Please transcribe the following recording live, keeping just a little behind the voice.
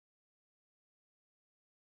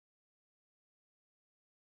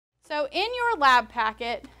So in your lab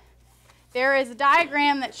packet, there is a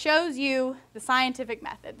diagram that shows you the scientific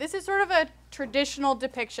method. This is sort of a traditional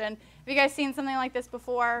depiction. Have you guys seen something like this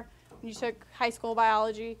before when you took high school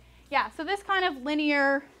biology? Yeah, so this kind of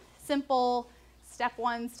linear, simple, step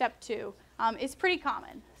 1, step 2 is pretty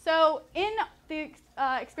common. So in the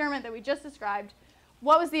experiment that we just described,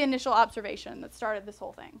 what was the initial observation that started this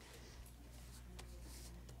whole thing?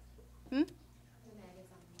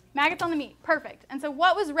 Maggots on the meat. Perfect. And so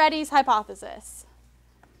what was Reddy's hypothesis?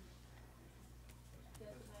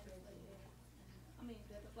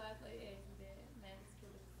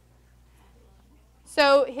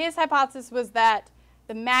 So his hypothesis was that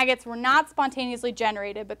the maggots were not spontaneously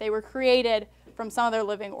generated, but they were created from some other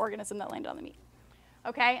living organism that landed on the meat.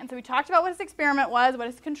 Okay, and so we talked about what his experiment was, what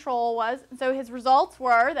his control was. And so his results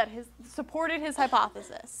were that supported his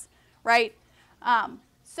hypothesis, right?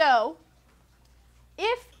 So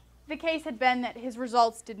if the case had been that his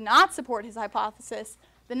results did not support his hypothesis,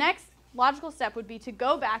 the next logical step would be to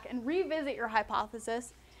go back and revisit your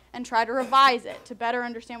hypothesis and try to revise it to better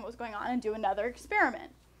understand what was going on and do another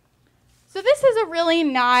experiment. So this is a really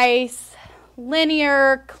nice,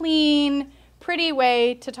 linear, clean, pretty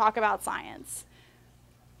way to talk about science.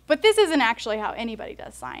 But this isn't actually how anybody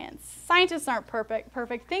does science. Scientists aren't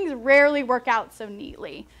perfect. Things rarely work out so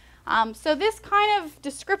neatly. So this kind of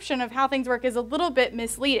description of how things work is a little bit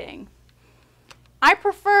misleading. I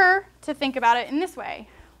prefer to think about it in this way,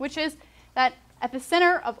 which is that at the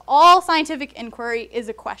center of all scientific inquiry is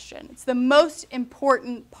a question. It's the most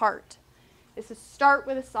important part, is to start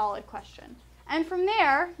with a solid question. And from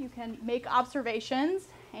there, you can make observations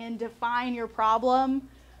and define your problem,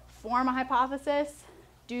 form a hypothesis,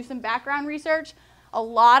 do some background research. A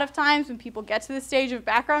lot of times when people get to the stage of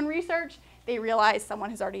background research, they realize someone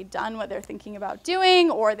has already done what they're thinking about doing,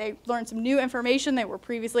 or they learned some new information they were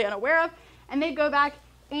previously unaware of, and they go back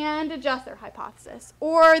and adjust their hypothesis,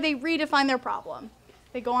 or they redefine their problem.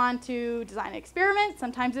 They go on to design an experiment.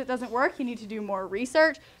 Sometimes it doesn't work. You need to do more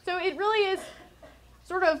research. So it really is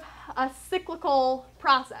sort of a cyclical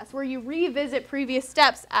process where you revisit previous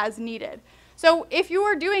steps as needed. So if you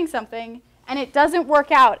are doing something and it doesn't work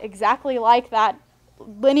out exactly like that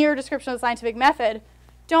linear description of the scientific method,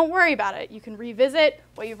 don't worry about it. You can revisit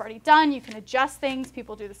what you've already done. You can adjust things.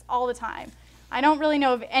 People do this all the time. I don't really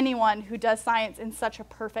know of anyone who does science in such a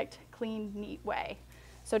perfect, clean, neat way.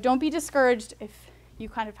 So don't be discouraged if you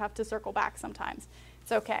kind of have to circle back sometimes.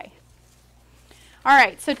 It's okay. All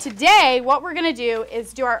right, so today what we're going to do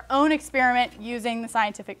is do our own experiment using the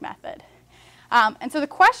scientific method. And so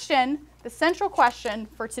the central question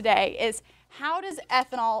for today is, how does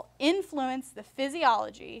ethanol influence the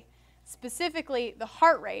physiology, specifically the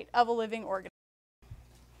heart rate of a living organism?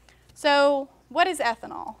 So what is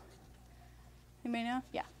ethanol? Anybody know?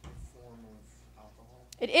 Yeah. Form of alcohol.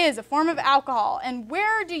 It is a form of alcohol. And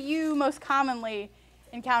where do you most commonly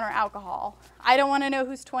encounter alcohol? I don't want to know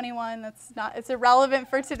who's 21. It's irrelevant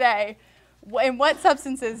for today. In what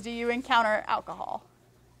substances do you encounter alcohol?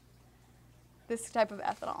 This type of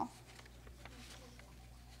ethanol.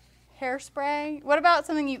 Hairspray? What about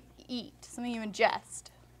something you eat, something you ingest?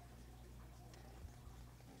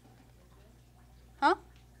 Huh?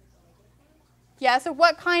 Yeah, so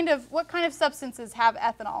what kind of substances have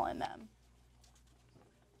ethanol in them?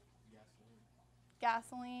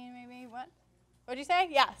 Gasoline, maybe? What? What'd you say?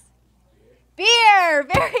 Yes. Beer.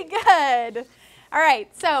 Very good. All right,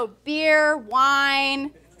 so beer, wine,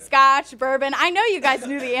 scotch, bourbon. I know you guys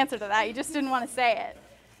knew the answer to that. You just didn't want to say it.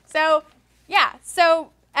 So, yeah, so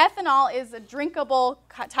ethanol is a drinkable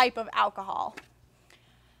type of alcohol.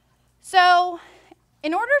 So,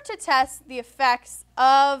 in order to test the effects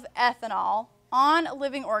of ethanol on a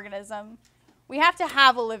living organism, we have to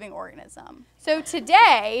have a living organism. So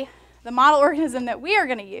today, the model organism that we are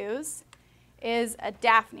going to use is a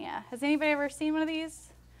Daphnia. Has anybody ever seen one of these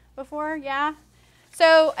before? Yeah?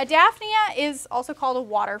 So a Daphnia is also called a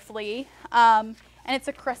water flea, and it's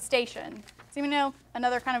a crustacean. Does anyone know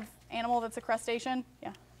another kind of animal that's a crustacean?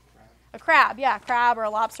 Yeah. A crab, yeah, crab or a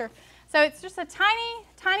lobster. So it's just a tiny,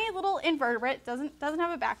 tiny little invertebrate, doesn't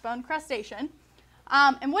have a backbone, crustacean.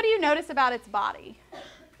 And what do you notice about its body?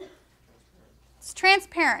 It's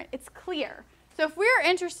transparent, it's clear. So if we're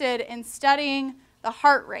interested in studying the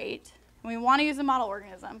heart rate, and we want to use a model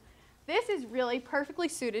organism, this is really perfectly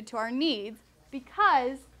suited to our needs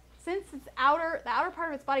because since the outer part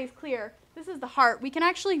of its body is clear, this is the heart, we can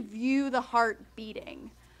actually view the heart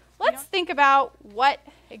beating. Let's think about what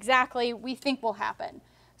exactly we think will happen.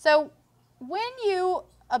 So when you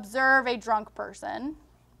observe a drunk person,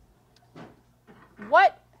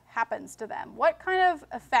 what happens to them? What kind of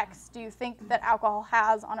effects do you think that alcohol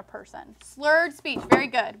has on a person? Slurred speech, very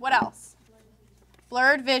good. What else?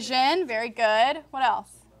 Blurred vision, very good. What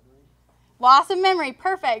else? Loss of memory,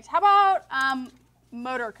 perfect. How about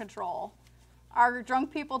motor control? Are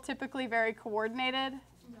drunk people typically very coordinated?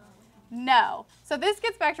 No. So this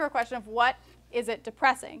gets back to our question of what is it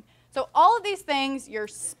depressing? So all of these things, your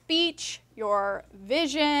speech, your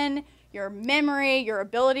vision, your memory, your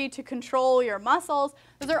ability to control your muscles,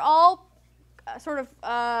 those are all sort of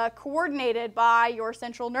coordinated by your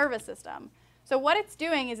central nervous system. So what it's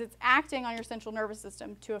doing is it's acting on your central nervous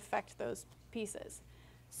system to affect those pieces.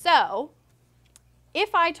 So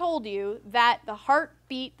if I told you that the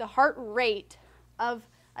heartbeat, the heart rate of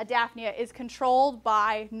a dyspnea is controlled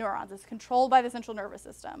by neurons, it's controlled by the central nervous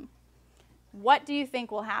system, what do you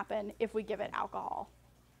think will happen if we give it alcohol,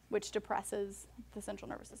 which depresses the central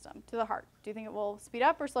nervous system to the heart? Do you think it will speed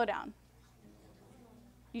up or slow down?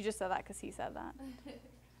 You just said that because he said that.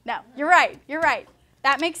 No, you're right. You're right.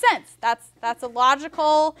 That makes sense. That's a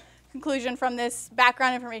logical conclusion from this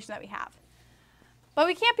background information that we have. But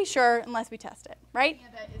we can't be sure unless we test it, right? Yeah,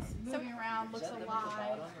 that is moving around, looks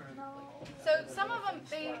alive. So some of them,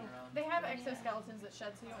 they have exoskeletons that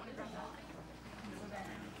shed, so you don't want to grab that line. So then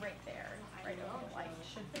right there, right over the light,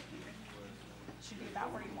 should be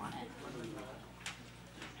about where you want it.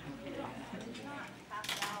 Not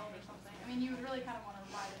passed out or something. I mean, you would really kind of want to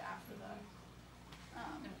ride it after the,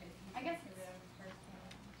 I guess,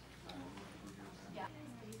 yeah.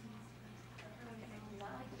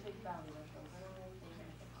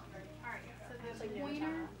 All right, so the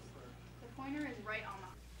pointer is right on the.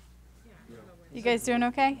 You guys doing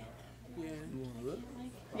okay?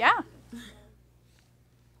 Yeah.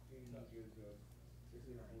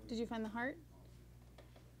 Did you find the heart?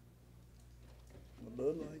 It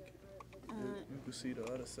look like it. You can see the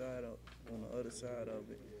other side on the other side of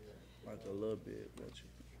it, like a little bit. But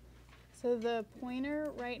So the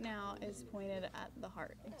pointer right now is pointed at the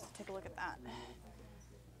heart. Let's take a look at that.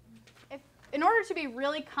 In order to be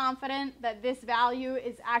really confident that this value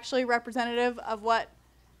is actually representative of what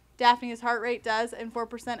Daphne's heart rate does in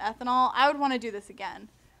 4% ethanol, I would want to do this again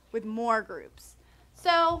with more groups.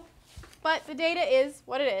 So, but the data is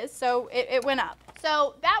what it is, so it went up.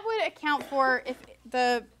 So that would account for, if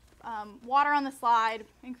the water on the slide,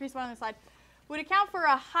 increased water on the slide, would account for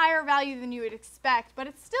a higher value than you would expect, but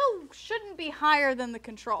it still shouldn't be higher than the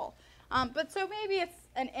control. But so maybe it's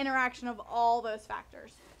an interaction of all those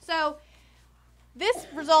factors. So this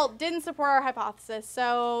result didn't support our hypothesis,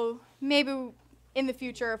 so maybe in the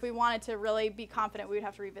future, if we wanted to really be confident, we would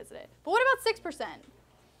have to revisit it. But what about 6%?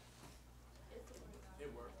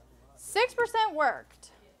 6%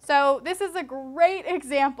 worked. So this is a great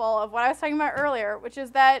example of what I was talking about earlier, which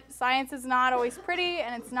is that science is not always pretty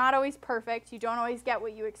and it's not always perfect. You don't always get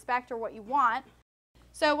what you expect or what you want.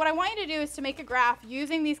 So what I want you to do is to make a graph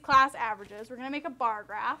using these class averages. We're going to make a bar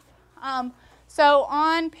graph. So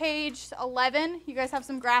on page 11, you guys have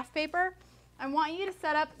some graph paper. I want you to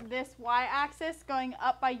set up this y-axis going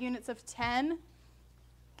up by units of 10.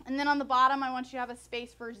 And then on the bottom, I want you to have a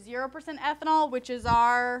space for 0% ethanol, which is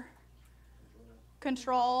our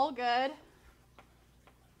control. Good.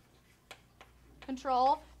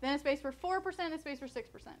 Control. Then a space for 4% and a space for 6%.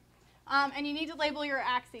 And you need to label your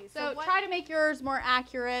axes. So try to make yours more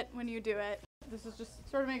accurate when you do it. This is just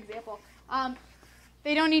sort of an example.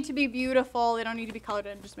 They don't need to be beautiful. They don't need to be colored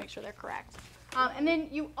in. Just make sure they're correct. And then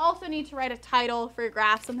you also need to write a title for your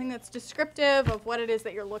graph, something that's descriptive of what it is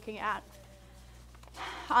that you're looking at.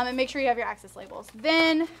 And make sure you have your axis labels.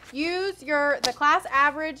 Then use the class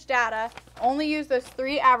average data. Only use those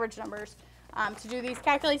 3 average numbers to do these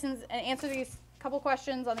calculations and answer these couple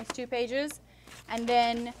questions on these 2 pages. And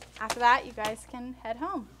then after that, you guys can head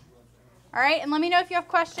home. All right, and let me know if you have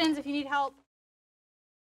questions, if you need help.